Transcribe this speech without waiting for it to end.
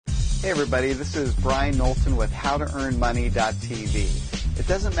Hey everybody, this is Brian Knowlton with HowToEarnMoney.tv. It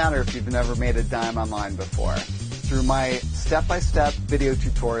doesn't matter if you've never made a dime online before. Through my step-by-step video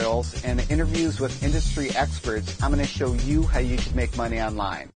tutorials and interviews with industry experts, I'm going to show you how you can make money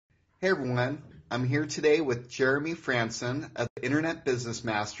online. Hey everyone, I'm here today with Jeremy Frandsen of Internet Business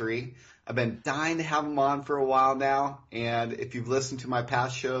Mastery. I've been dying to have him on for a while now, and if you've listened to my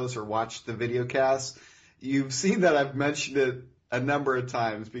past shows or watched the video casts, you've seen that I've mentioned it a number of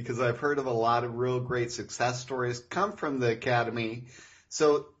times because I've heard of a lot of real great success stories come from the Academy.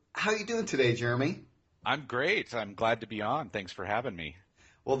 So how are you doing today, Jeremy? I'm great. I'm glad to be on. Thanks for having me.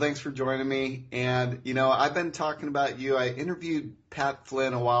 Well, thanks for joining me. And, I've been talking about you. I interviewed Pat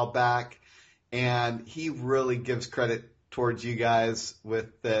Flynn a while back, and he really gives credit towards you guys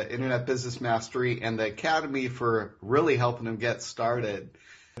with the Internet Business Mastery and the Academy for really helping him get started.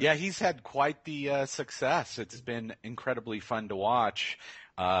 Yeah, he's had quite the success. It's been incredibly fun to watch.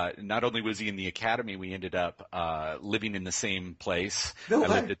 Not only was he in the Academy, we ended up living in the same place. No I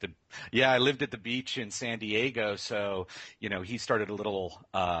way. lived at the beach in San Diego. So, he started a little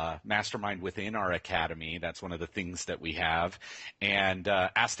mastermind within our Academy. That's one of the things that we have, and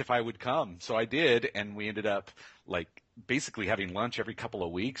asked if I would come. So I did, and we ended up basically having lunch every couple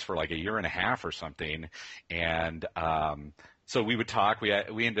of weeks for like a year and a half or something. And so we would talk. We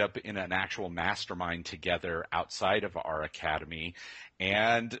ended up in an actual mastermind together outside of our Academy,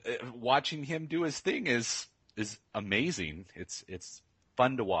 and watching him do his thing is amazing. It's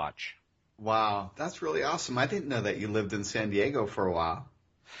fun to watch. Wow, that's really awesome. I didn't know that you lived in San Diego for a while.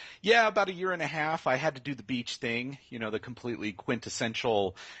 Yeah, about a year and a half. I had to do the beach thing, the completely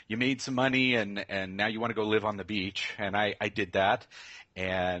quintessential, you made some money and now you want to go live on the beach. And I did that,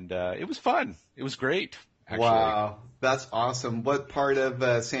 and it was fun. It was great, actually. Wow, that's awesome. What part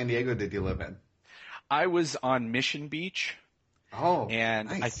of San Diego did you live in? I was on Mission Beach. Oh, and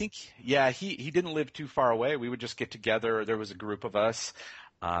nice. I think, he didn't live too far away. We would just get together. There was a group of us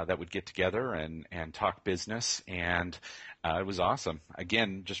that would get together and talk business, and it was awesome.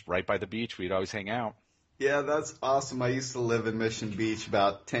 Again, just right by the beach. We'd always hang out. Yeah, that's awesome. I used to live in Mission Beach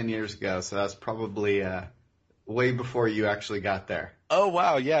about 10 years ago, so that's probably way before you actually got there. Oh,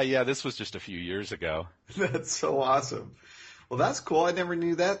 wow. Yeah. This was just a few years ago. That's so awesome. Well, that's cool. I never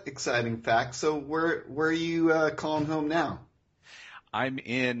knew that exciting fact. So where are you calling home now? I'm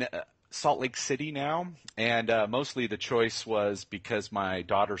in Salt Lake City now, and mostly the choice was because my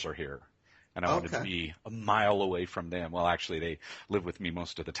daughters are here, and I wanted to be a mile away from them. Well, actually, they live with me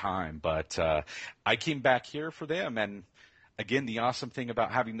most of the time, but I came back here for them. And again, the awesome thing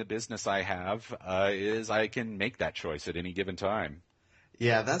about having the business I have is I can make that choice at any given time.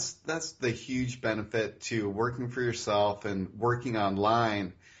 Yeah, that's the huge benefit to working for yourself and working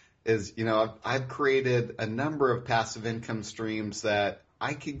online is, I've created a number of passive income streams that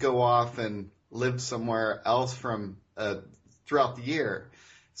I could go off and live somewhere else from throughout the year.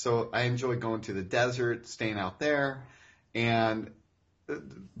 So I enjoy going to the desert, staying out there,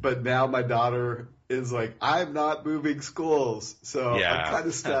 but now my daughter is like, I'm not moving schools, so I'm kind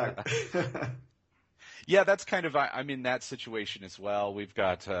of stuck. Yeah, that's I'm in that situation as well. We've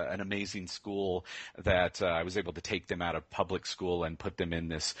got an amazing school that I was able to take them out of public school and put them in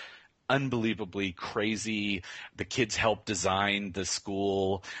this unbelievably crazy, the kids help design the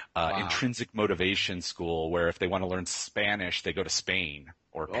school, intrinsic motivation school, where if they want to learn Spanish, they go to Spain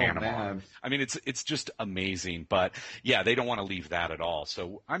or Panama. Man. I mean, it's just amazing. But yeah, they don't want to leave that at all.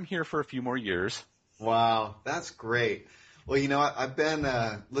 So I'm here for a few more years. Wow, that's great. Well, I've been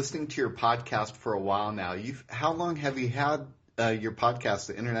listening to your podcast for a while now. How long have you had your podcast,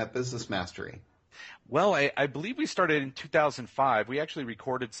 The Internet Business Mastery? Well, I believe we started in 2005. We actually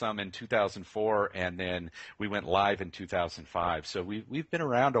recorded some in 2004, and then we went live in 2005. So we've been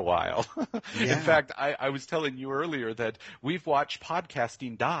around a while. Yeah. In fact, I was telling you earlier that we've watched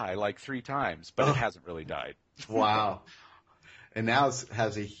podcasting die like 3 times, but it hasn't really died. Wow. And now it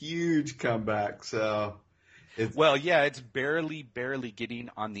has a huge comeback. So it's barely getting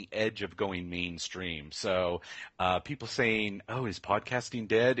on the edge of going mainstream. So people saying, "Oh, is podcasting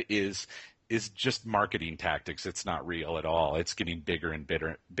dead?" is just marketing tactics. It's not real at all. It's getting bigger and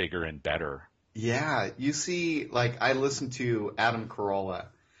better. Yeah, you see, I listen to Adam Carolla,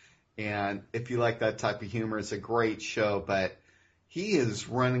 and if you like that type of humor, it's a great show, but he is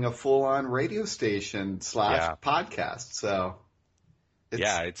running a full-on radio station / podcast. So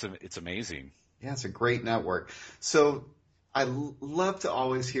it's amazing. Yeah, it's a great network. So I love to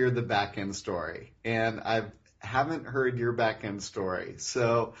always hear the back end story, and I haven't heard your back end story.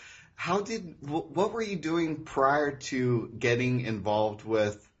 So what were you doing prior to getting involved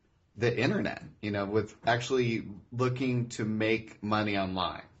with the internet, with actually looking to make money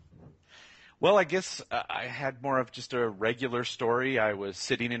online? Well, I guess I had more of just a regular story. I was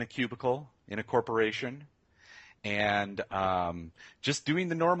sitting in a cubicle in a corporation and just doing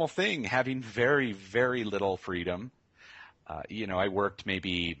the normal thing, having very, very little freedom. I worked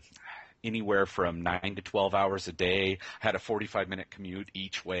maybe anywhere from 9 to 12 hours a day, had a 45-minute commute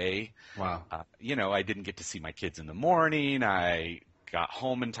each way. Wow. I didn't get to see my kids in the morning. I got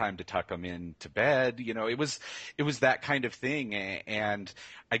home in time to tuck them into bed. It was that kind of thing. And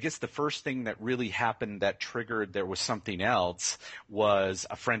I guess the first thing that really happened that triggered there was something else was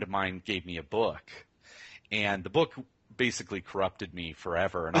a friend of mine gave me a book. And the book basically corrupted me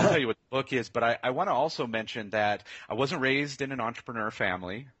forever. And I'll tell you what the book is, but I want to also mention that I wasn't raised in an entrepreneur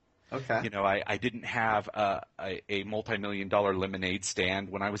family. Okay. I didn't have a multi-million-dollar lemonade stand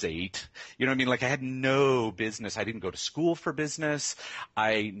when I was 8. You know what I mean? Like I had no business. I didn't go to school for business.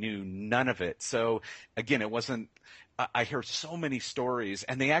 I knew none of it. So again, it wasn't. I hear so many stories,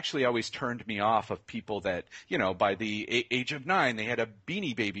 and they actually always turned me off of people that, by the age of 9, they had a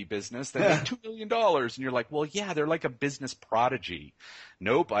Beanie Baby business that made $2 million. And you're like, well, yeah, they're like a business prodigy.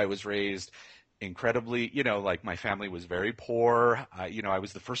 Nope, I was raised incredibly, like my family was very poor. I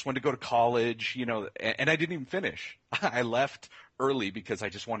was the first one to go to college, and I didn't even finish. I left early because I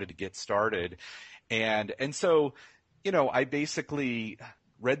just wanted to get started. And so, I basically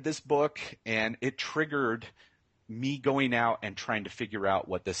read this book and it triggered me going out and trying to figure out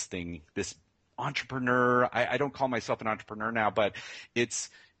what this entrepreneur, I don't call myself an entrepreneur now, but it's,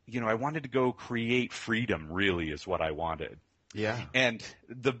 I wanted to go create freedom really is what I wanted. Yeah. And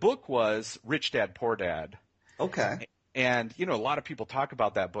the book was Rich Dad, Poor Dad. Okay. And, a lot of people talk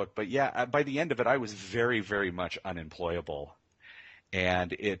about that book, but yeah, by the end of it, I was very, very much unemployable.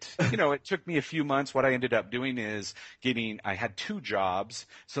 And it took me a few months. What I ended up doing is I had 2 jobs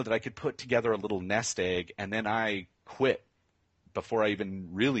so that I could put together a little nest egg, and then I quit before I even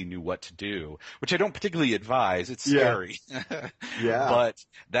really knew what to do, which I don't particularly advise. It's scary. Yeah. But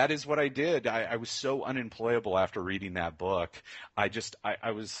that is what I did. I was so unemployable after reading that book. I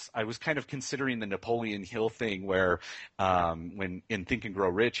was kind of considering the Napoleon Hill thing where when in Think and Grow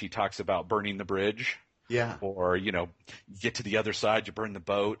Rich, he talks about burning the bridge. Yeah. Or, get to the other side, you burn the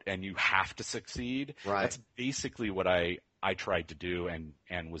boat, and you have to succeed. Right. That's basically what I tried to do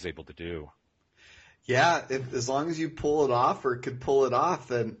and was able to do. Yeah, as long as you pull it off or could pull it off,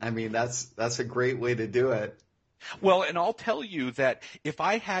 then, I mean, that's a great way to do it. Well, and I'll tell you that if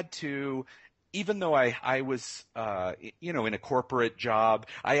I had to, even though I was, in a corporate job,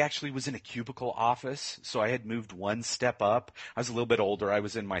 I actually was in a cubicle office, so I had moved one step up. I was a little bit older. I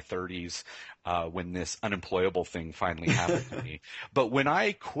was in my 30s when this unemployable thing finally happened to me. But when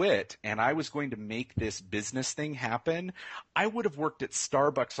I quit and I was going to make this business thing happen, I would have worked at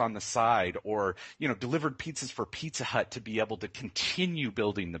Starbucks on the side or, delivered pizzas for Pizza Hut to be able to continue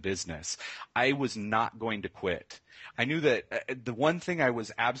building the business. I was not going to quit. I knew that the one thing I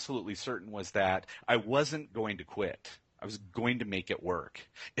was absolutely certain was that I wasn't going to quit. I was going to make it work.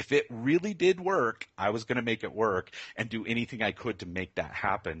 If it really did work, I was going to make it work and do anything I could to make that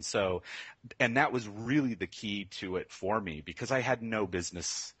happen. So, and that was really the key to it for me because I had no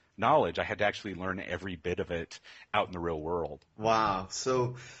business knowledge. I had to actually learn every bit of it out in the real world. Wow.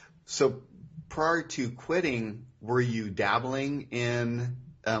 So prior to quitting, were you dabbling in,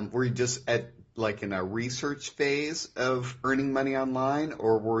 were you just at like in a research phase of earning money online,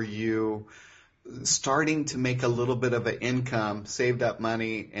 or were you starting to make a little bit of an income, saved up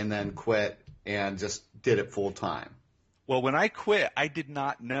money, and then quit and just did it full time? Well, when I quit, I did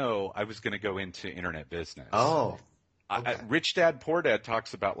not know I was going to go into internet business. Oh, okay. Rich Dad, Poor Dad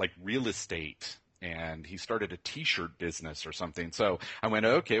talks about like real estate, and he started a T-shirt business or something. So I went,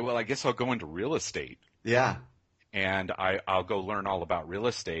 okay, well, I guess I'll go into real estate. Yeah. And I'll go learn all about real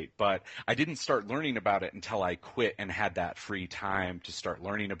estate. But I didn't start learning about it until I quit and had that free time to start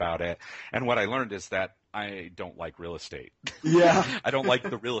learning about it. And what I learned is that I don't like real estate. Yeah. I don't like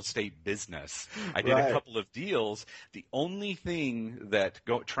the real estate business. I did a couple of deals. The only thing that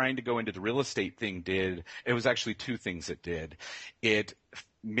trying to go into the real estate thing did, it was actually 2 things it did. It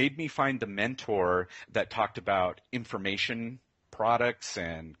made me find the mentor that talked about information products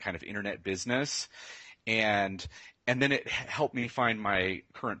and kind of internet business. And then it helped me find my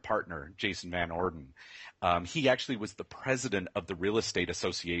current partner, Jason Van Orden. He actually was the president of the Real Estate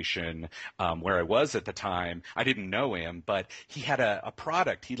Association where I was at the time. I didn't know him, but he had a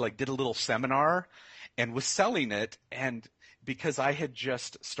product. He did a little seminar and was selling it. And because I had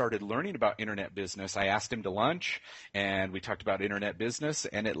just started learning about internet business, I asked him to lunch and we talked about internet business,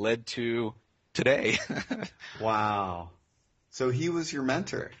 and it led to today. Wow. So he was your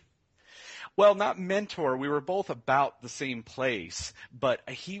mentor. Well, not mentor. We were both about the same place, but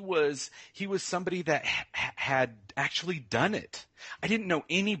he was somebody that had actually done it. I didn't know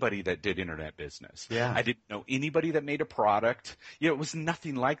anybody that did internet business. Yeah. I didn't know anybody that made a product. It was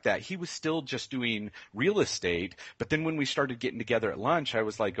nothing like that. He was still just doing real estate. But then when we started getting together at lunch, I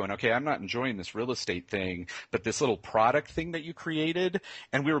was like going, okay, I'm not enjoying this real estate thing, but this little product thing that you created.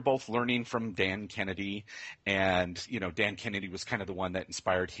 And we were both learning from Dan Kennedy. And, Dan Kennedy was kind of the one that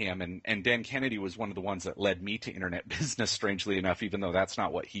inspired him. And Dan Kennedy was one of the ones that led me to internet business, strangely enough, even though that's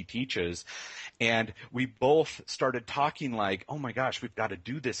not what he teaches. And we both started talking like, oh my gosh, we've got to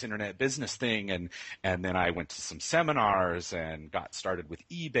do this internet business thing. And then I went to some seminars and got started with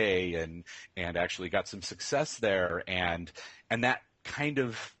eBay and actually got some success there. And that kind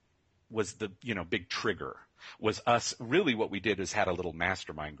of was the, big trigger. Was us really what we did is had a little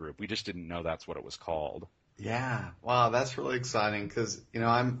mastermind group. We just didn't know that's what it was called. Yeah. Wow, that's really exciting because,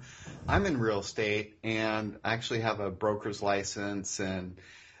 I'm in real estate and I actually have a broker's license and,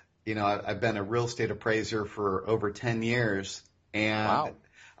 I've been a real estate appraiser for over 10 years and Wow.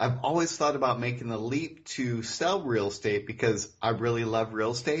 I've always thought about making the leap to sell real estate because I really love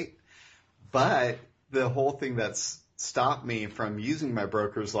real estate. But the whole thing that's stopped me from using my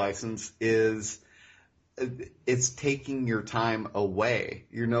broker's license is it's taking your time away.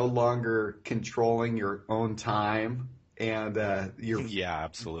 You're no longer controlling your own time and Yeah,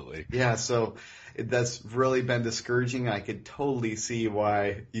 absolutely. yeah, so that's really been discouraging. I could totally see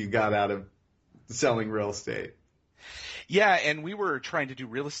why you got out of selling real estate. Yeah, and we were trying to do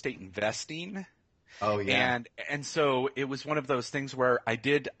real estate investing. Oh yeah. And so it was one of those things where I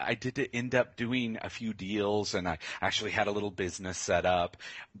did end up doing a few deals and I actually had a little business set up,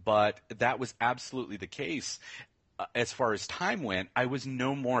 but that was absolutely the case. As far as time went, I was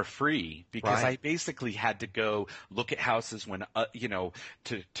no more free because Right. I basically had to go look at houses when,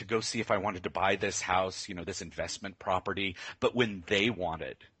 to go see if I wanted to buy this house, this investment property, but when they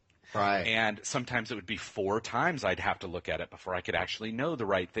wanted. Right. And sometimes it would be 4 times I'd have to look at it before I could actually know the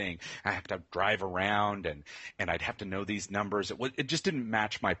right thing. I have to drive around and I'd have to know these numbers. It just didn't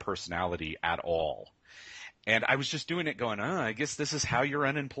match my personality at all. And I was just doing it going, I guess this is how you're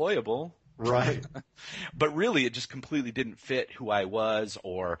unemployable. Right. But really, it just completely didn't fit who I was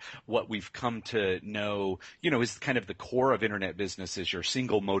or what we've come to know, is kind of the core of internet business is your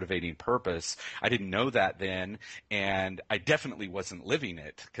single motivating purpose. I didn't know that then, and I definitely wasn't living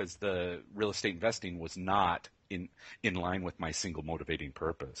it because the real estate investing was not in line with my single motivating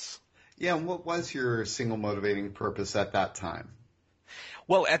purpose. Yeah, and what was your single motivating purpose at that time?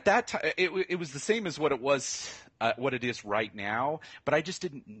 Well, at that time, it was the same as what it is right now, but I just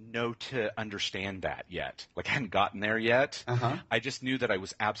didn't know to understand that yet. Like I hadn't gotten there yet. Uh-huh. I just knew that I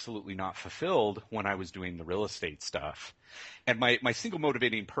was absolutely not fulfilled when I was doing the real estate stuff. And my single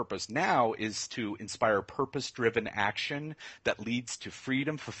motivating purpose now is to inspire purpose-driven action that leads to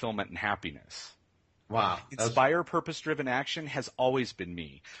freedom, fulfillment, and happiness. Wow. Inspire purpose-driven action has always been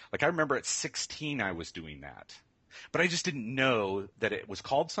me. Like I remember at 16 I was doing that. But I just didn't know that it was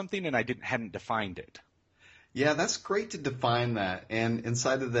called something and I hadn't defined it. Yeah, that's great to define that. And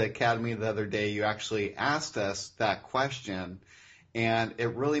inside of the academy the other day, you actually asked us that question, and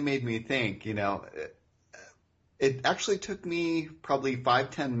it really made me think, it actually took me probably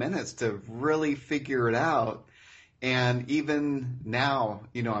 5-10 minutes to really figure it out. And even now,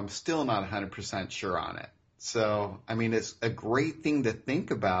 I'm still not 100% sure on it. So, I mean, it's a great thing to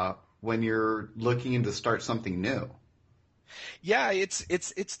think about when you're looking to start something new. Yeah, it's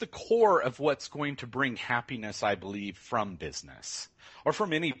the core of what's going to bring happiness, I believe, from business or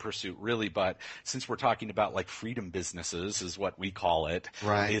from any pursuit really. But since we're talking about like freedom businesses is what we call it,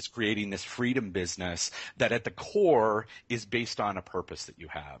 Right. is creating this freedom business that at the core is based on a purpose that you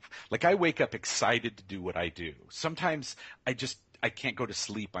have. Like I wake up excited to do what I do. Sometimes I can't go to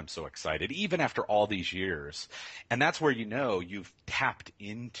sleep. I'm so excited, even after all these years. And that's where you've tapped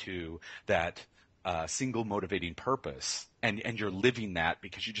into that single motivating purpose, and you're living that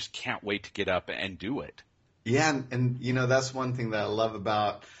because you just can't wait to get up and do it. Yeah, and that's one thing that I love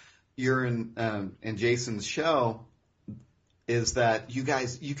about your and Jason's show is that you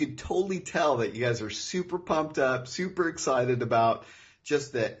could totally tell that you guys are super pumped up, super excited about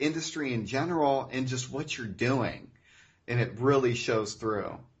just the industry in general and just what you're doing, and it really shows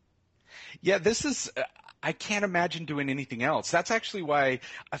through. Yeah, this is. I can't imagine doing anything else. That's actually why,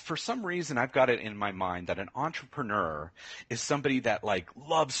 for some reason, I've got it in my mind that an entrepreneur is somebody that like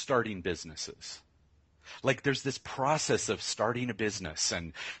loves starting businesses. Like there's this process of starting a business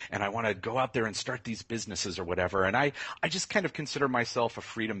and I want to go out there and start these businesses or whatever. And I just kind of consider myself a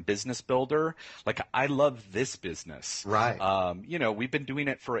freedom business builder. Like I love this business. Right. We've been doing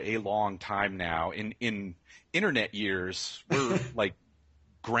it for a long time now. In internet years, we're like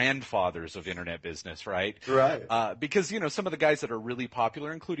grandfathers of internet business, right? Right. Because, some of the guys that are really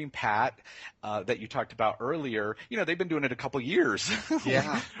popular, including Pat, that you talked about earlier, they've been doing it a couple years.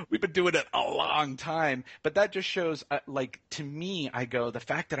 Yeah. We've been doing it a long time. But that just shows, to me, the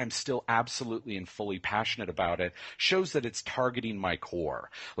fact that I'm still absolutely and fully passionate about it shows that it's targeting my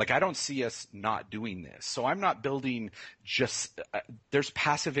core. Like, I don't see us not doing this. So I'm not building there's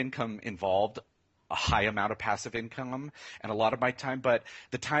passive income involved, a high amount of passive income and a lot of my time, but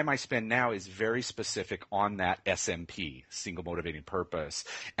the time I spend now is very specific on that SMP, single motivating purpose,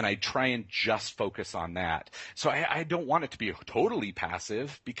 and I try and just focus on that. So I don't want it to be totally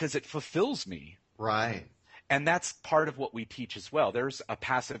passive because it fulfills me. Right. And that's part of what we teach as well. There's a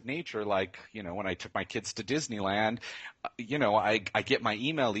passive nature, like, when I took my kids to Disneyland, I get my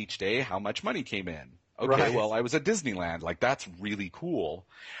email each day, how much money came in. Okay, Right. well, I was at Disneyland. Like, that's really cool.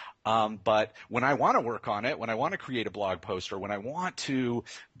 But when I want to work on it, when I want to create a blog post, or when I want to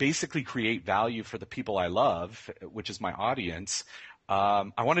basically create value for the people I love, which is my audience,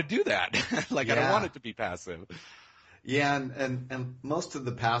 I want to do that. I don't want it to be passive. Yeah, and most of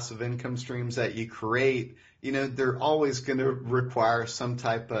the passive income streams that you create, they're always going to require some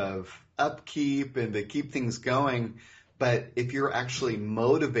type of upkeep and to keep things going. But if you're actually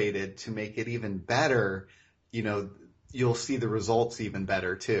motivated to make it even better, you'll see the results even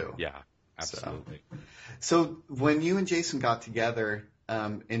better too. Yeah, absolutely. So when you and Jason got together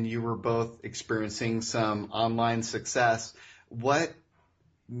and you were both experiencing some online success, what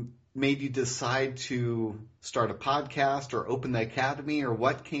made you decide to start a podcast or open the academy, or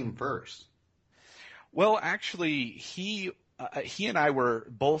what came first? Well, actually, he and I were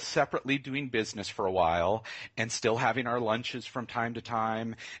both separately doing business for a while and still having our lunches from time to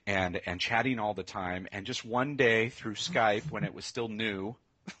time and chatting all the time. And just one day through Skype, when it was still new,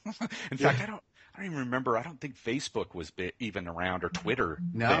 in fact, I don't even remember. I don't think Facebook was even around, or Twitter.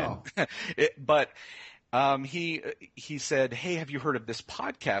 No. But he said, "Hey, have you heard of this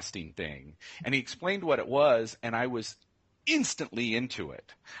podcasting thing?" And he explained what it was, and I was instantly into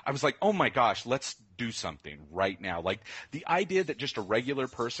it. I was like, oh my gosh, let's do something right now. Like, the idea that just a regular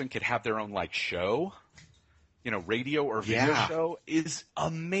person could have their own show, radio or video show, is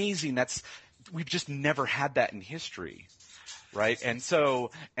amazing. We've just never had that in history. Right. And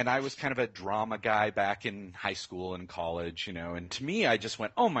I was kind of a drama guy back in high school and college, and to me, I just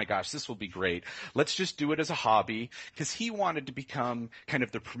went, oh my gosh, this will be great. Let's just do it as a hobby, because he wanted to become kind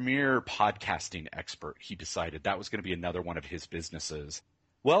of the premier podcasting expert. He decided that was going to be another one of his businesses.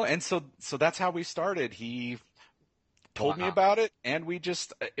 Well, and so that's how we started. He told me about it, and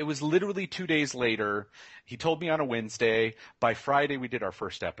it was literally 2 days later. He told me on a Wednesday. By Friday, we did our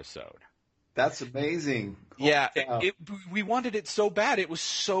first episode. That's amazing. Yeah, we wanted it so bad. It was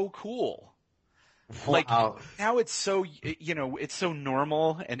so cool. Wow. Now it's so, it's so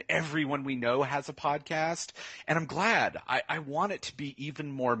normal, and everyone we know has a podcast, and I'm glad. I want it to be even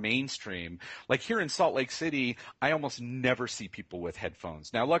more mainstream. Like here in Salt Lake City, I almost never see people with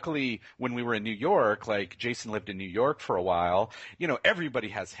headphones. Now, luckily, when we were in New York, Jason lived in New York for a while, everybody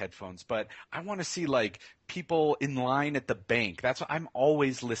has headphones, but I want to see people in line at the bank. That's what I'm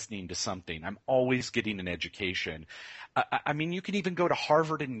always listening to something. I'm always getting an education. I mean, you can even go to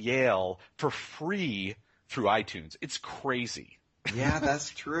Harvard and Yale for free through iTunes. It's crazy. Yeah, that's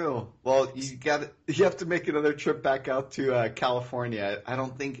true. Well, you have to make another trip back out to California. I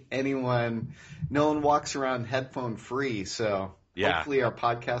don't think no one walks around headphone free. So hopefully our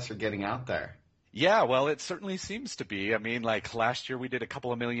podcasts are getting out there. Yeah, well, it certainly seems to be. I mean, last year we did a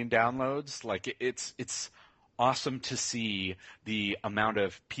couple of million downloads. It's awesome to see the amount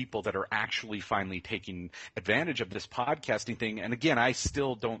of people that are actually finally taking advantage of this podcasting thing. And again, I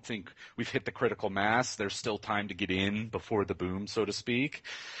still don't think we've hit the critical mass. There's still time to get in before the boom, so to speak.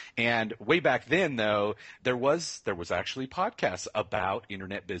 And way back then, though, there was actually podcasts about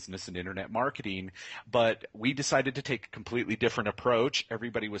internet business and internet marketing, but we decided to take a completely different approach.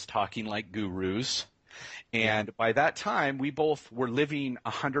 Everybody was talking like gurus. And by that time, we both were living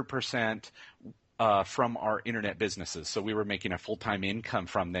 100% from our internet businesses. So we were making a full-time income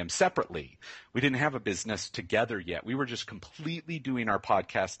from them separately. We didn't have a business together yet. We were just completely doing our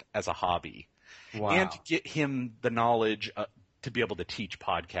podcast as a hobby. Wow. And to get him the knowledge to be able to teach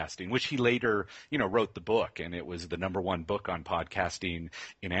podcasting, which he later, wrote the book, and it was the #1 book on podcasting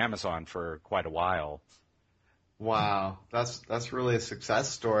in Amazon for quite a while. Wow, that's really a success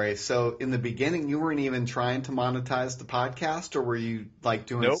story. So in the beginning, you weren't even trying to monetize the podcast, or were you like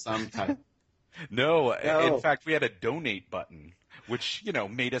doing Nope. some type? No, in No. fact, we had a donate button, which,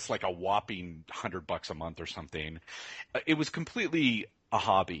 made us like a whopping $100 a month or something. It was completely a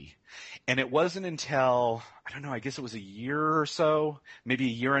hobby. And it wasn't until, I don't know, I guess it was a year or so, maybe a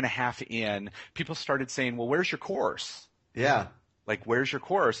year and a half in, people started saying, well, where's your course? Yeah. Like, where's your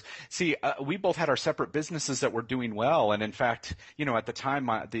course? See, we both had our separate businesses that were doing well. And in fact, at the time,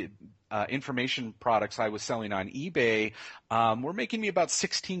 the information products I was selling on eBay were making me about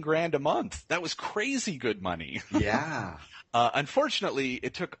 16 grand a month. That was crazy good money. Yeah. Unfortunately,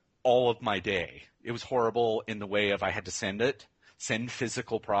 it took all of my day. It was horrible in the way of I had to send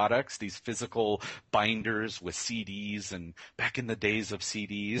physical products, these physical binders with CDs, and back in the days of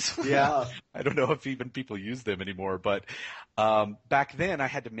CDs. Yeah. I don't know if even people use them anymore, but back then I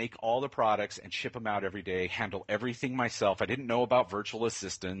had to make all the products and ship them out every day, handle everything myself. I didn't know about virtual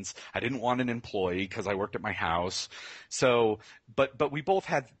assistants. I didn't want an employee because I worked at my house. So, but we both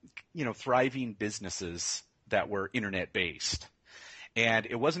had, thriving businesses that were internet based. And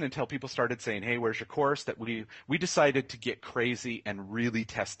it wasn't until people started saying, hey, where's your course, that we decided to get crazy and really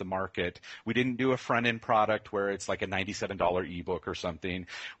test the market. We didn't do a front end product where it's like a $97 ebook or something.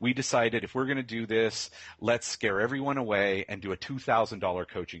 We decided if we're going to do this, let's scare everyone away and do a $2,000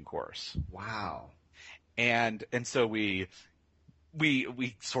 coaching course. Wow. And so we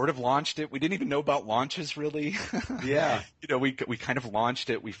sort of launched it. We didn't even know about launches really. Yeah. We kind of launched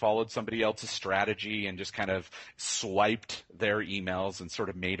it. We followed somebody else's strategy and just kind of swiped their emails and sort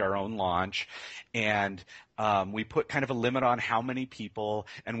of made our own launch. And we put kind of a limit on how many people.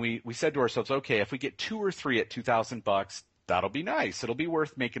 And we said to ourselves, okay, if we get 2 or 3 at $2,000, that'll be nice. It'll be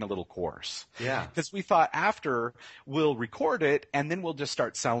worth making a little course. Yeah. Because we thought after we'll record it and then we'll just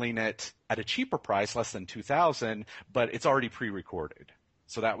start selling it at a cheaper price, less than 2,000, but it's already pre-recorded.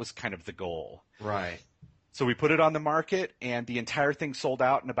 So that was kind of the goal. Right. So we put it on the market and the entire thing sold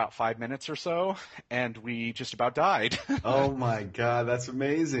out in about 5 minutes or so, and we just about died. Oh my God, that's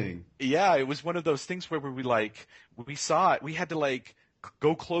amazing. Yeah, it was one of those things where we saw it. We had to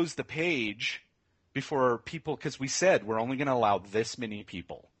go close the page before people, because we said we're only going to allow this many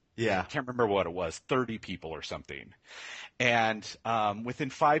people. Yeah. I can't remember what it was, 30 people or something. And within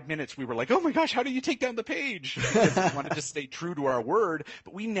 5 minutes, we were like, oh my gosh, how do you take down the page? Because we wanted to stay true to our word,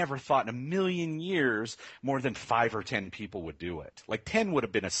 but we never thought in a million years more than 5 or 10 people would do it. Like 10 would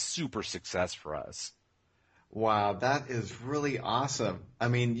have been a super success for us. Wow, that is really awesome. I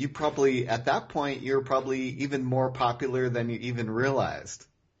mean, at that point, you're probably even more popular than you even realized.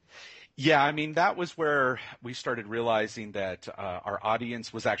 Yeah, I mean, that was where we started realizing that our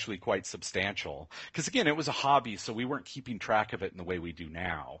audience was actually quite substantial. Because again, it was a hobby, so we weren't keeping track of it in the way we do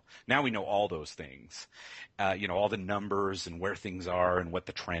now. Now we know all those things, all the numbers and where things are and what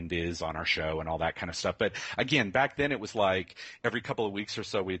the trend is on our show and all that kind of stuff. But again, back then it was like every couple of weeks or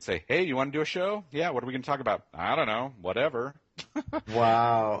so we'd say, hey, you want to do a show? Yeah, what are we going to talk about? I don't know, whatever.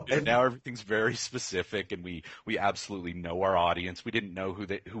 Wow. And now everything's very specific, and we absolutely know our audience. We didn't know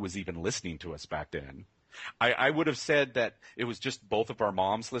who was even listening to us back then. I would have said that it was just both of our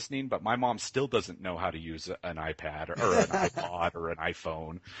moms listening, but my mom still doesn't know how to use an iPad or an iPod or an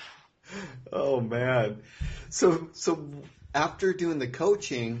iPhone. Oh man. So after doing the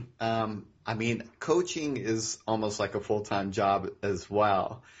coaching, I mean, coaching is almost like a full-time job as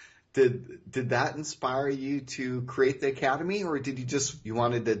well. Did that inspire you to create the academy, or did you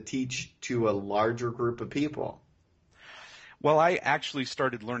wanted to teach to a larger group of people? Well, I actually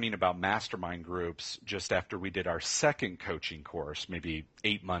started learning about mastermind groups just after we did our second coaching course, maybe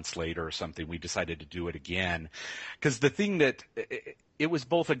 8 months later or something. We decided to do it again. Because the thing that it was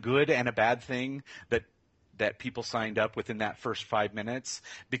both a good and a bad thing that people signed up within that first 5 minutes.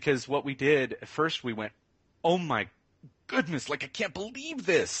 Because what we did, first we went, oh my goodness, like I can't believe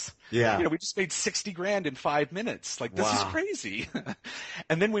this. Yeah. We just made 60 grand in 5 minutes. Like, this is Wow. crazy.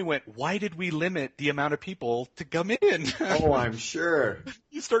 And then we went, why did we limit the amount of people to come in? Oh, I'm sure.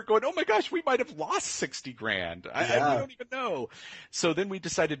 You start going, oh my gosh, we might have lost 60 grand. We don't even know. So then we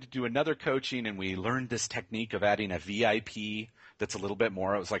decided to do another coaching, and we learned this technique of adding a VIP that's a little bit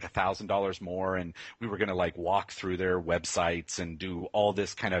more. It was like $1,000 more, and we were going to walk through their websites and do all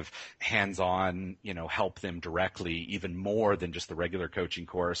this kind of hands-on, help them directly, even more than just the regular coaching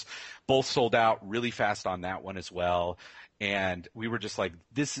course. Both sold out really fast on that one as well. And we were just like,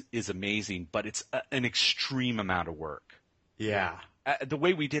 this is amazing, but it's an extreme amount of work. Yeah. The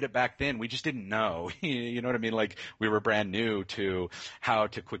way we did it back then, we just didn't know. You know what I mean? Like, we were brand new to how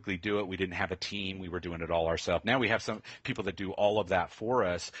to quickly do it. We didn't have a team. We were doing it all ourselves. Now we have some people that do all of that for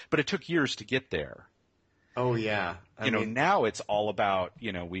us, but it took years to get there. Oh yeah. I mean, Now it's all about,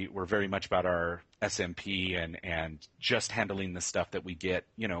 we're very much about our SMP and just handling the stuff that we get,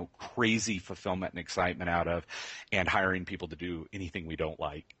 crazy fulfillment and excitement out of, and hiring people to do anything we don't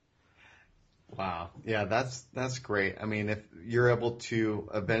like. wow. Yeah, that's great. I mean, if you're able to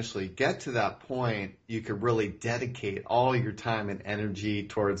eventually get to that point, you could really dedicate all your time and energy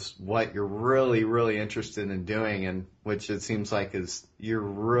towards what you're really, really interested in doing, and which it seems like is you're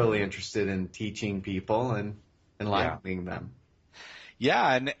really interested in teaching people and Yeah. enlightening them.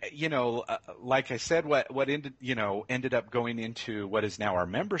 Yeah, and like I said, what ended up going into what is now our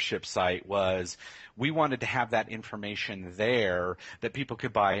membership site was we wanted to have that information there that people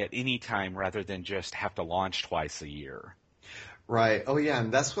could buy at any time rather than just have to launch twice a year. Right. Oh yeah,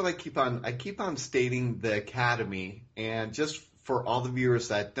 and that's what I keep on stating the academy, and just for all the viewers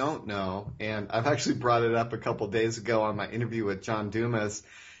that don't know, and I've actually brought it up a couple days ago on my interview with John Dumas,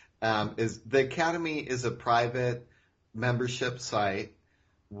 is the academy is a private membership site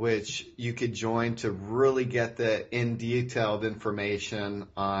which you could join to really get the in detailed information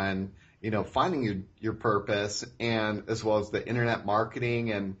on finding your purpose, and as well as the internet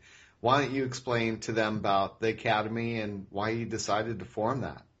marketing. And why don't you explain to them about the academy and why you decided to form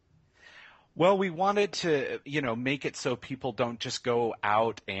that? Well, we wanted to, make it so people don't just go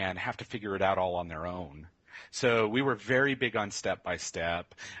out and have to figure it out all on their own. So we were very big on step by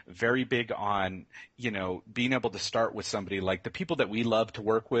step, very big on, being able to start with somebody like the people that we love to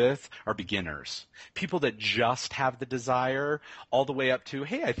work with are beginners, people that just have the desire, all the way up to,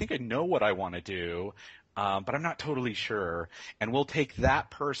 hey, I think I know what I want to do. But I'm not totally sure. And we'll take that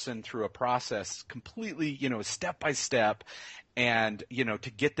person through a process completely, step by step, and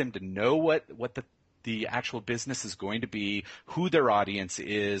to get them to know what the actual business is going to be, who their audience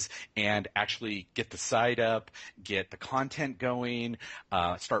is, and actually get the site up, get the content going,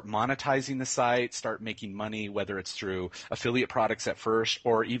 start monetizing the site, start making money, whether it's through affiliate products at first,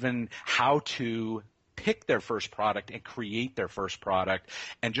 or even how to pick their first product and create their first product,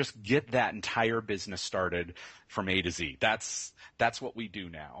 and just get that entire business started from A to Z. That's what we do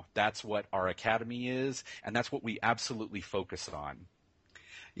now. That's what our academy is, and that's what we absolutely focus on.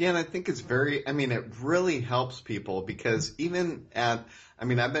 Yeah, and I think it really helps people because I've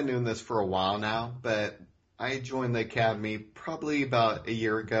been doing this for a while now, but I joined the academy probably about a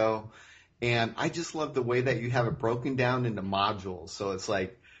year ago, and I just love the way that you have it broken down into modules. So it's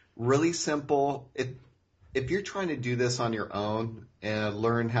like really simple. If you're trying to do this on your own and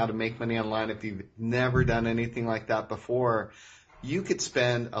learn how to make money online, if you've never done anything like that before, you could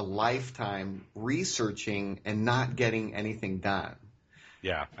spend a lifetime researching and not getting anything done.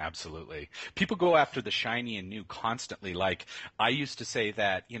 Yeah, absolutely. People go after the shiny and new constantly. Like I used to say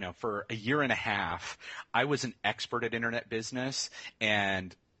that, for a year and a half, I was an expert at internet business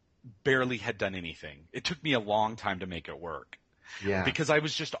and barely had done anything. It took me a long time to make it work Yeah. because I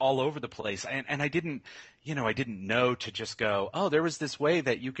was just all over the place, and I didn't, I didn't know to just go, oh, there was this way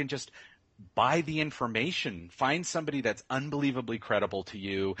that you can just buy the information, find somebody that's unbelievably credible to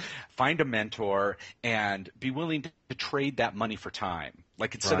you, find a mentor, and be willing to trade that money for time.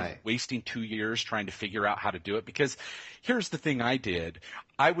 Like instead of Right. wasting 2 years trying to figure out how to do it, because here's the thing I did.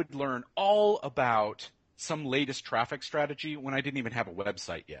 I would learn all about some latest traffic strategy when I didn't even have a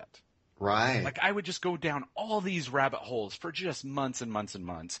website yet. Right. Like I would just go down all these rabbit holes for just months and months and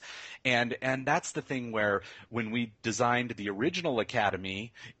months. And that's the thing where when we designed the original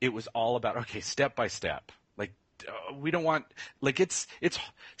academy, it was all about, okay, step by step. Like we don't want, like it's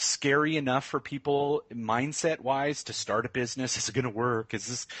scary enough for people mindset wise to start a business. Is it going to work? Is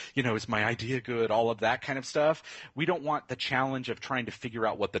this, is my idea good? All of that kind of stuff. We don't want the challenge of trying to figure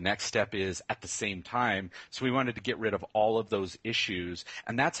out what the next step is at the same time. So we wanted to get rid of all of those issues.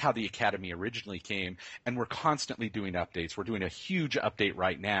 And that's how the academy originally came. And we're constantly doing updates. We're doing a huge update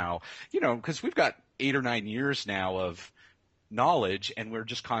right now, because we've got 8 or 9 years now of knowledge, and we're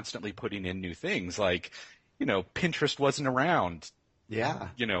just constantly putting in new things. Like, Pinterest wasn't around, Yeah.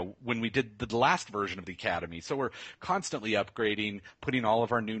 when we did the last version of the academy. So we're constantly upgrading, putting all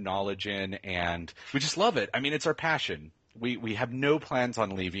of our new knowledge in, and we just love it. I mean, it's our passion. We have no plans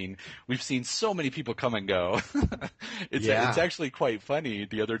on leaving. We've seen so many people come and go. It's Yeah. actually quite funny.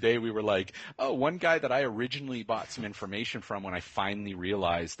 The other day we were like, oh, one guy that I originally bought some information from when I finally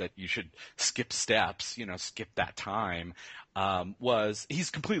realized that you should skip steps, skip that time,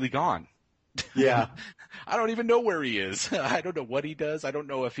 he's completely gone. Yeah. I don't even know where he is. I don't know what he does. I don't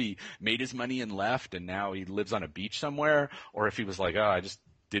know if he made his money and left and now he lives on a beach somewhere, or if he was like, oh, I just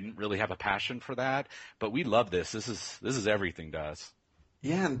didn't really have a passion for that. But we love this. This is everything to us.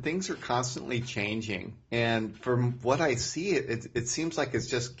 Yeah, and things are constantly changing. And from what I see, it seems like it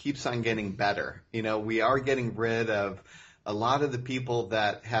just keeps on getting better. We are getting rid of a lot of the people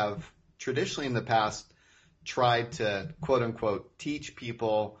that have traditionally in the past tried to quote unquote teach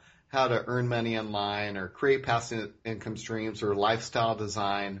people how to earn money online or create passive income streams or lifestyle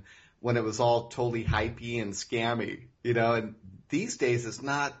design when it was all totally hypey and scammy, and these days it's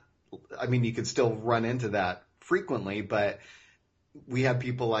not, I mean, you could still run into that frequently, but we have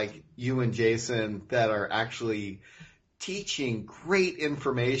people like you and Jason that are actually teaching great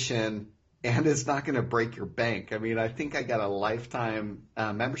information and it's not going to break your bank. I mean, I think I got a lifetime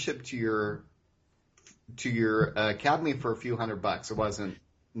membership to your academy for a few $100. It wasn't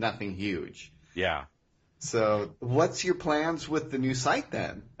nothing huge. Yeah. So what's your plans with the new site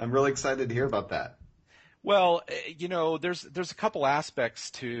then? I'm really excited to hear about that. Well, there's a couple aspects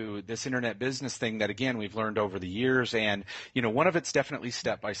to this internet business thing that, again, we've learned over the years. And, one of it's definitely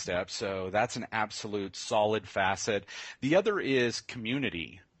step by step. So that's an absolute solid facet. The other is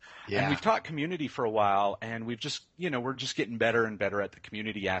community. Yeah. And we've taught community for a while, and we've just, we're just getting better and better at the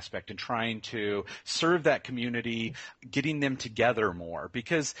community aspect and trying to serve that community, getting them together more,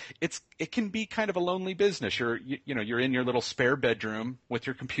 because it can be kind of a lonely business. You're in your little spare bedroom with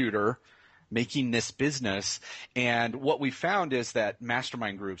your computer, making this business. And what we found is that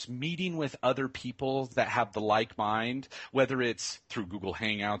mastermind groups, meeting with other people that have the like mind, whether it's through Google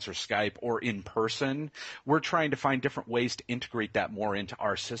Hangouts or Skype or in person, we're trying to find different ways to integrate that more into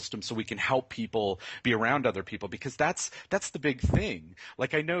our system so we can help people be around other people, because that's the big thing.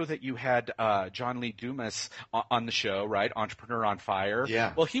 Like, I know that you had John Lee Dumas on the show, right? Entrepreneur on Fire.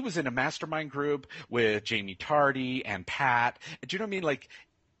 Yeah. Well, he was in a mastermind group with Jamie Tardy and Pat. Do you know what I mean? Like,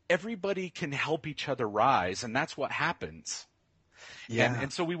 everybody can help each other rise, and that's what happens. Yeah.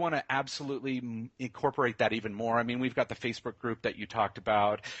 And so we want to absolutely incorporate that even more. I mean, we've got the Facebook group that you talked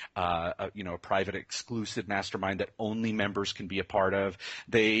about, a private exclusive mastermind that only members can be a part of.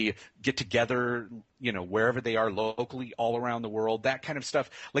 They get together, wherever they are locally, all around the world, that kind of stuff.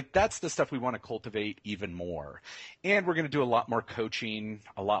 Like, that's the stuff we want to cultivate even more. And we're going to do a lot more coaching,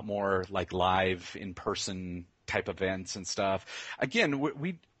 a lot more like live in-person type events and stuff. Again,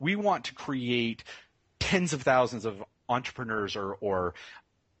 we want to create tens of thousands of entrepreneurs or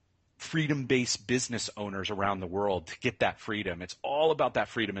freedom-based business owners around the world to get that freedom. It's all about that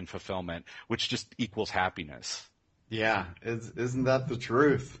freedom and fulfillment, which just equals happiness. Yeah. Isn't that the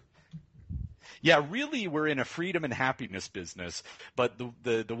truth? Yeah, really, we're in a freedom and happiness business, but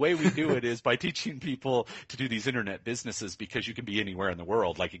the way we do it is by teaching people to do these internet businesses, because you can be anywhere in the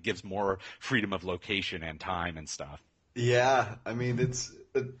world. Like, it gives more freedom of location and time and stuff. Yeah, I mean, it's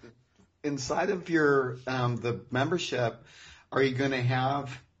inside of your the membership. Are you going to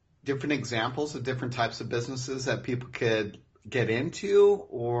have different examples of different types of businesses that people could get into,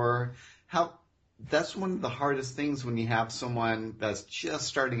 or how? That's one of the hardest things when you have someone that's just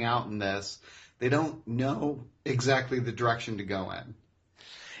starting out in this. They don't know exactly the direction to go in.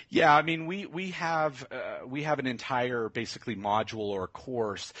 Yeah, I mean, we have an entire basically module or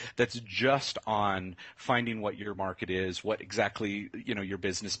course that's just on finding what your market is, what exactly, your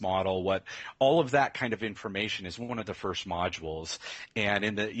business model, what all of that kind of information is one of the first modules. And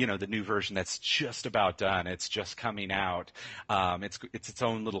in the new version that's just about done, it's just coming out. It's its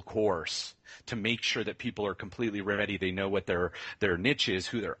own little course to make sure that people are completely ready. They know what their niche is,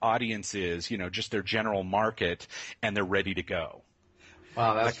 who their audience is, just their general market, and they're ready to go.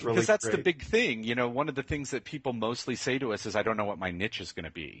 Wow, that's really great. Because that's the big thing. One of the things that people mostly say to us is, I don't know what my niche is going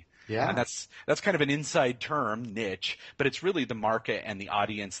to be. Yeah. And that's kind of an inside term, niche, but it's really the market and the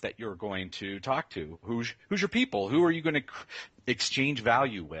audience that you're going to talk to. Who's your people? Who are you going to exchange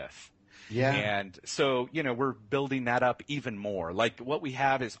value with? Yeah. And so, we're building that up even more. Like, what we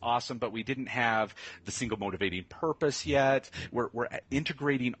have is awesome, but we didn't have the single motivating purpose yet. We're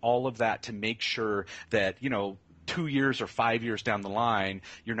integrating all of that to make sure that, 2 years or 5 years down the line,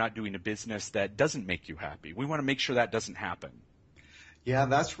 you're not doing a business that doesn't make you happy. We want to make sure that doesn't happen. Yeah,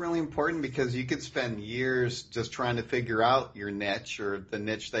 that's really important, because you could spend years just trying to figure out your niche or the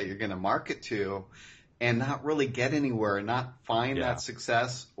niche that you're going to market to and not really get anywhere and not find that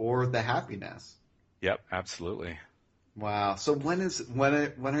success or the happiness. Yep, absolutely. Wow. So when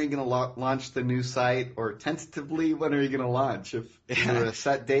are you going to launch the new site, or tentatively when are you going to launch? Is there a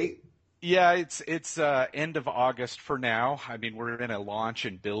set date? Yeah, it's end of August for now. I mean, we're in a launch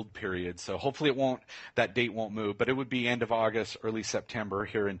and build period, so hopefully that date won't move, but it would be end of August, early September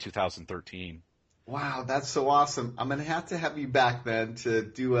here in 2013. Wow, that's so awesome. I'm going to have you back then to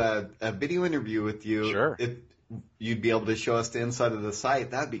do a video interview with you. Sure. If you'd be able to show us the inside of the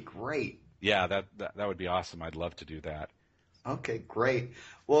site, that'd be great. Yeah, that would be awesome. I'd love to do that. Okay, great.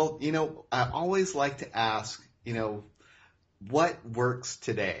 Well, I always like to ask, what works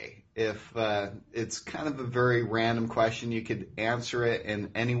today? If it's kind of a very random question, you could answer it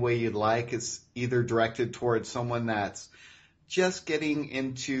in any way you'd like. It's either directed towards someone that's just getting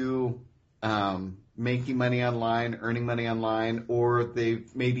into making money online, earning money online, or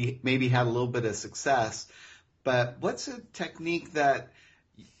they've maybe had a little bit of success. But what's a technique that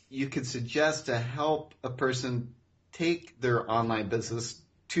you could suggest to help a person take their online business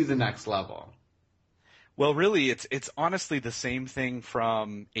to the next level? Well, really, it's honestly the same thing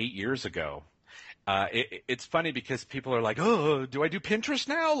from 8 years ago. It's funny because people are like, "Oh, do I do Pinterest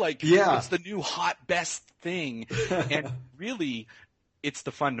now? Like, Yeah. it's the new hot best thing." And really, it's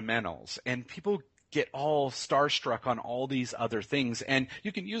the fundamentals. And people get all starstruck on all these other things. And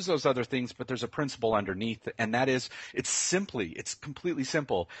you can use those other things, but there's a principle underneath. And that is, it's completely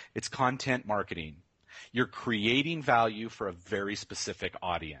simple. It's content marketing. You're creating value for a very specific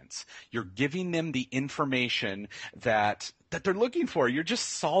audience. You're giving them the information that they're looking for. You're just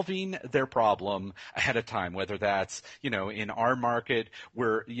solving their problem ahead of time, whether that's, in our market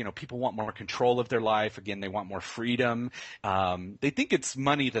where, people want more control of their life. Again, they want more freedom. They think it's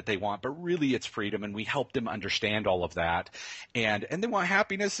money that they want, but really it's freedom. And we help them understand all of that. And they want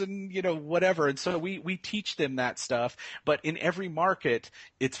happiness and, whatever. And so we teach them that stuff. But in every market,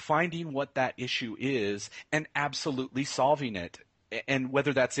 it's finding what that issue is and absolutely solving it. And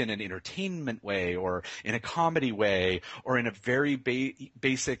whether that's in an entertainment way or in a comedy way or in a very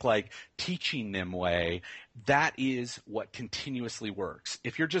basic like teaching them way, that is what continuously works.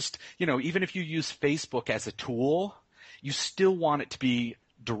 If you're just, even if you use Facebook as a tool, you still want it to be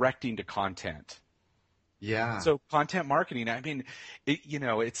directing to content. Yeah. So content marketing, I mean,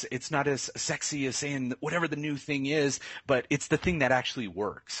 it's not as sexy as saying whatever the new thing is, but it's the thing that actually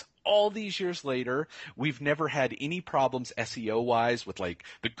works. All these years later, we've never had any problems SEO wise with like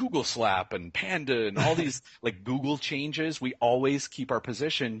the Google slap and Panda and all these like Google changes. We always keep our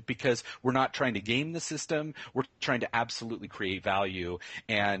position because we're not trying to game the system. We're trying to absolutely create value.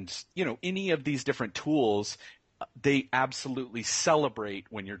 And, any of these different tools, they absolutely celebrate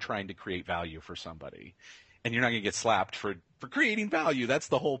when you're trying to create value for somebody. And you're not going to get slapped for creating value. That's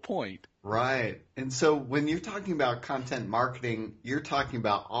the whole point. Right. And so when you're talking about content marketing, you're talking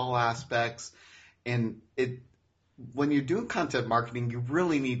about all aspects. And when you're doing content marketing, you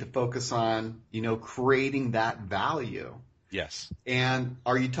really need to focus on, creating that value. Yes. And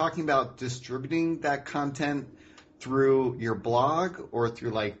are you talking about distributing that content through your blog or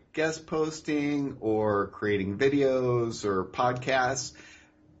through like guest posting or creating videos or podcasts?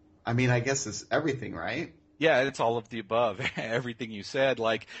 I mean, I guess it's everything, right? Yeah, it's all of the above. Everything you said.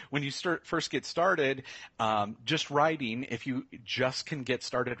 Like when you first get started, just writing, if you just can get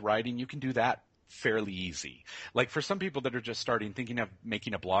started writing, you can do that fairly easy. Like for some people that are just starting, thinking of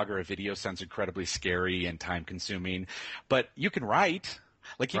making a blog or a video sounds incredibly scary and time consuming, but you can write.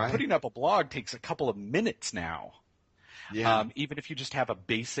 Like Right. putting up a blog takes a couple of minutes now. Yeah. Even if you just have a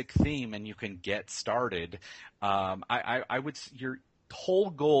basic theme and you can get started, I would, your whole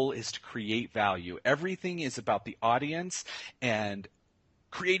goal is to create value. Everything is about the audience and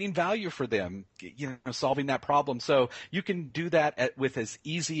creating value for them, solving that problem. So you can do that with as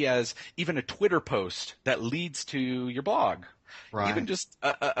easy as even a Twitter post that leads to your blog. Right. Even just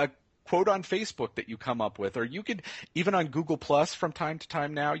a quote on Facebook that you come up with, or you could even on Google Plus from time to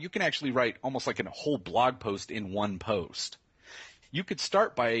time now, you can actually write almost like a whole blog post in one post. You could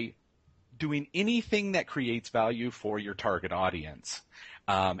start by doing anything that creates value for your target audience.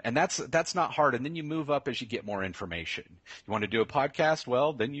 And that's not hard. And then you move up as you get more information. You want to do a podcast?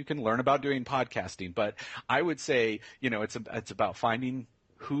 Well, then you can learn about doing podcasting. But I would say, it's about finding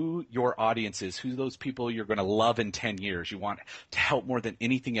who your audience is, who those people you're going to love in 10 years. You want to help more than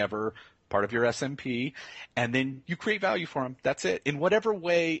anything ever, part of your SMP, and then you create value for them. That's it. In whatever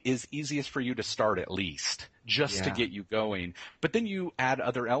way is easiest for you to start at least, just to get you going. But then you add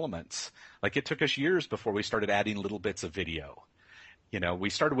other elements. Like it took us years before we started adding little bits of video. We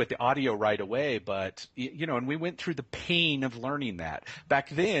started with the audio right away, but, and we went through the pain of learning that. Back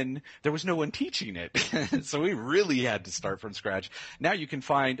then, there was no one teaching it. So we really had to start from scratch. Now you can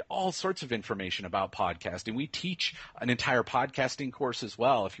find all sorts of information about podcasting. We teach an entire podcasting course as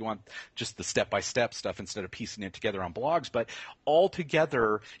well if you want just the step-by-step stuff instead of piecing it together on blogs. But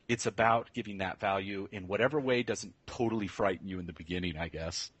altogether, it's about giving that value in whatever way doesn't totally frighten you in the beginning, I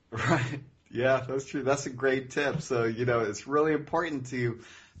guess. Right. Yeah, that's true. That's a great tip. So, it's really important to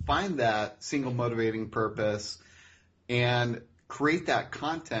find that single motivating purpose and create that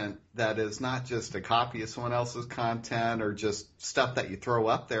content that is not just a copy of someone else's content or just stuff that you throw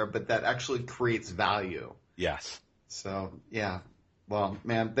up there, but that actually creates value. Yes. So yeah, well,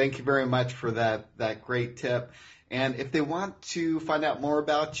 man, thank you very much for that great tip. And if they want to find out more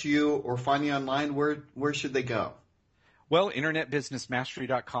about you or find you online, where should they go? Well,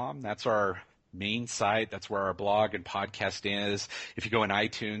 internetbusinessmastery.com, that's our main site. That's where our blog and podcast is. If you go in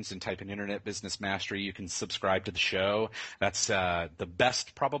iTunes and type in Internet Business Mastery, you can subscribe to the show. That's the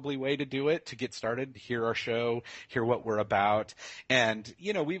best probably way to do it, to get started, hear our show, hear what we're about. And,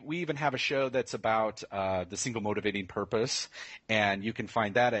 we even have a show that's about the single motivating purpose. And you can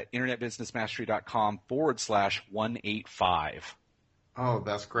find that at internetbusinessmastery.com/185. Oh,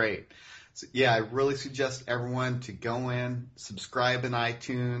 that's great. So, yeah, I really suggest everyone to go in, subscribe in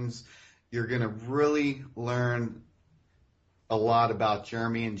iTunes. You're going to really learn a lot about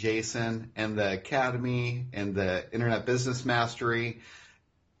Jeremy and Jason and the Academy and the Internet Business Mastery.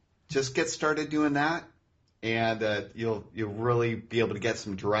 Just get started doing that, and you'll really be able to get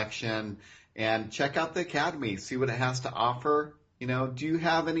some direction. And check out the Academy, see what it has to offer. Do you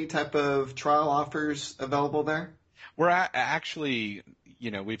have any type of trial offers available there? We're actually,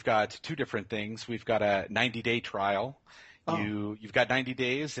 we've got two different things. We've got a 90-day trial. Oh. You've got 90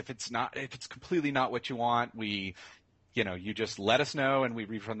 days. If it's completely not what you want, you just let us know and we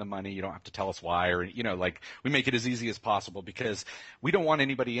refund the money. You don't have to tell us why, or, we make it as easy as possible, because we don't want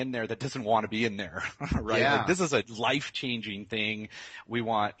anybody in there that doesn't want to be in there, right? Yeah. Like, this is a life-changing thing. We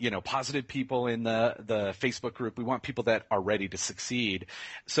want, positive people in the Facebook group. We want people that are ready to succeed.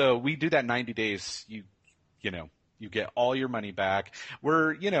 So we do that 90 days. You get all your money back.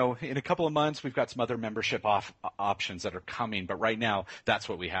 We're, in a couple of months, we've got some other membership options that are coming, but right now, that's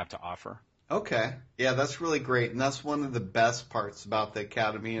what we have to offer. Okay. Yeah, that's really great. And that's one of the best parts about the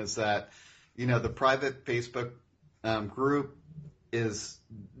Academy is that, the private Facebook group is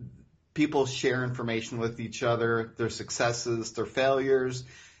people share information with each other, their successes, their failures.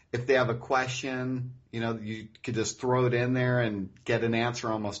 If they have a question, you could just throw it in there and get an answer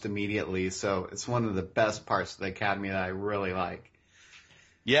almost immediately. So it's one of the best parts of the Academy that I really like.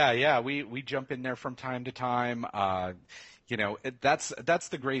 Yeah. We jump in there from time to time. That's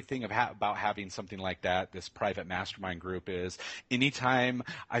the great thing about having something like that, this private mastermind group, is anytime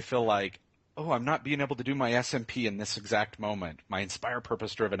I feel like, oh, I'm not being able to do my SMP in this exact moment, my Inspire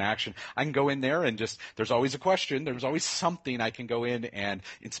Purpose Driven Action, I can go in there and there's always a question, there's always something I can go in and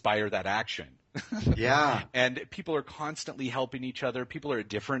inspire that action. Yeah. And people are constantly helping each other. People are at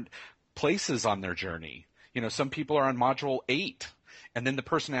different places on their journey. Some people are on module 8, and then the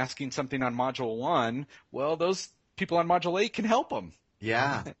person asking something on module 1, well, those people on module 8 can help them.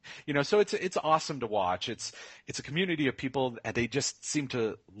 Yeah. So it's awesome to watch. It's a community of people, and they just seem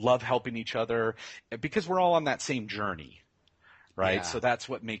to love helping each other because we're all on that same journey, right? Yeah. So that's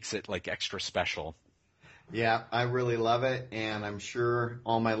what makes it like extra special. Yeah, I really love it, and I'm sure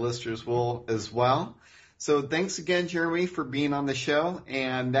all my listeners will as well. So thanks again, Jeremy, for being on the show.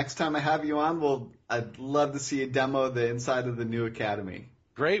 And next time I have you on, I'd love to see you demo the inside of the new Academy.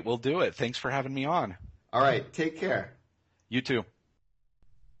 Great, we'll do it. Thanks for having me on. All right, take care. You too.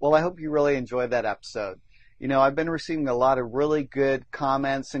 Well, I hope you really enjoyed that episode. I've been receiving a lot of really good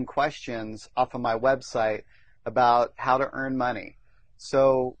comments and questions off of my website about how to earn money.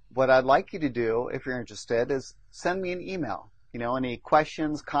 So what I'd like you to do, if you're interested, is send me an email. Any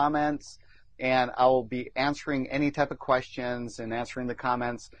questions, comments, and I will be answering any type of questions and answering the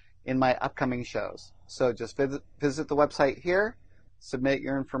comments in my upcoming shows. So just visit the website here, submit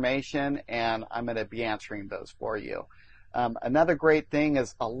your information, and I'm going to be answering those for you. Another great thing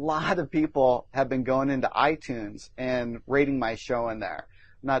is a lot of people have been going into iTunes and rating my show in there.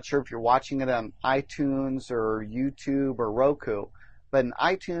 I'm not sure if you're watching it on iTunes or YouTube or Roku, but in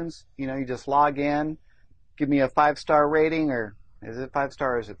iTunes, you just log in, give me a 5-star rating, or is it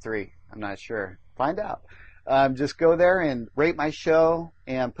 5-star or is it 3? I'm not sure. Find out. Just go there and rate my show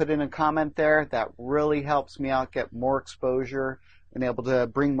and put in a comment there. That really helps me out get more exposure and able to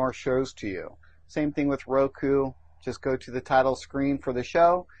bring more shows to you. Same thing with Roku. Just go to the title screen for the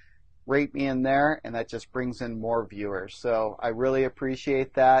show, rate me in there, and that just brings in more viewers. So I really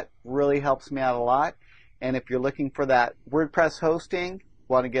appreciate that. Really helps me out a lot. And if you're looking for that WordPress hosting,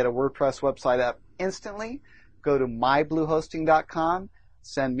 want to get a WordPress website up instantly, go to mybluehosting.com,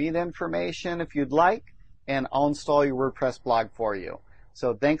 send me the information if you'd like, and I'll install your WordPress blog for you.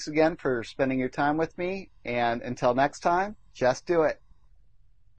 So thanks again for spending your time with me, and until next time, just do it.